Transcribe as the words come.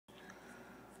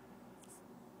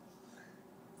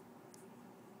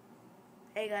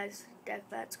Hey guys, Deck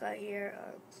Scott here.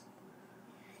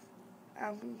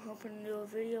 I'm hoping to do a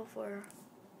video for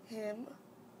him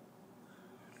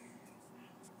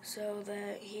so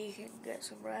that he can get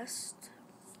some rest.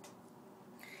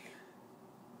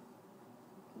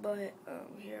 But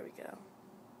here we go.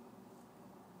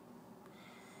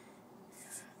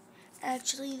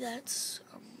 Actually, that's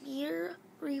a mere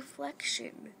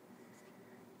reflection.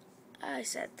 I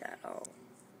said that all.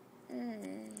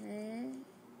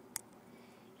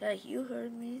 Yeah, you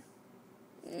heard me.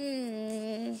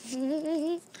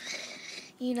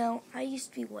 You know, I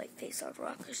used to be whiteface on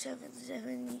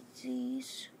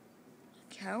rocker77z's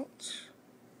account,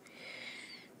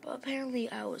 but apparently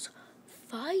I was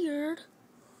fired.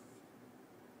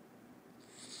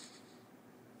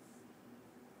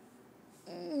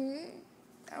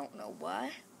 I don't know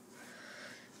why.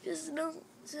 Just don't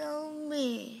tell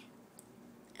me.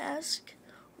 Ask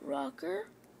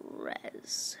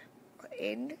rocker77z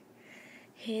in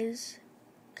his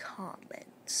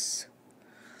comments.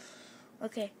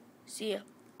 Okay, see ya.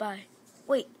 Bye.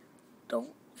 Wait,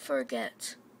 don't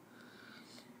forget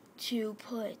to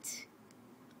put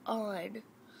on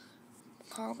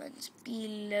comments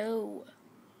below.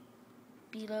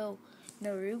 No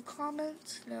rude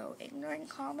comments, no ignorant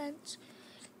comments.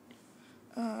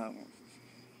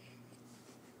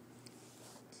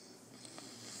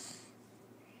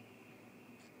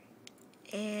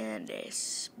 And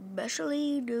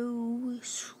especially no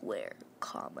swear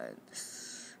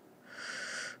comments.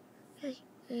 Hey,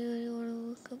 anybody want to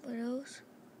look up my nose?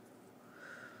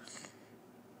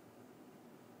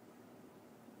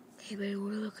 Anybody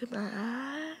want to look at my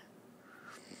eye?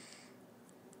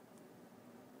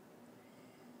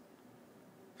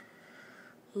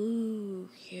 Ooh,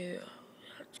 yeah,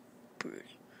 that's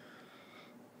pretty.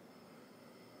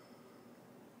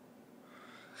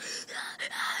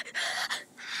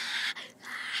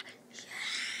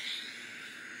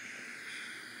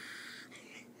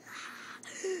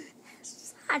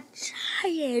 A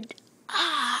giant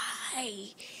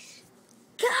eye.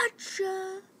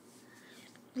 Gotcha.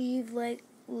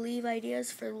 Leave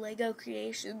ideas for Lego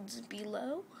creations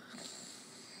below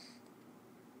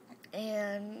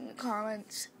and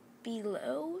comments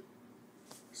below.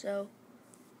 So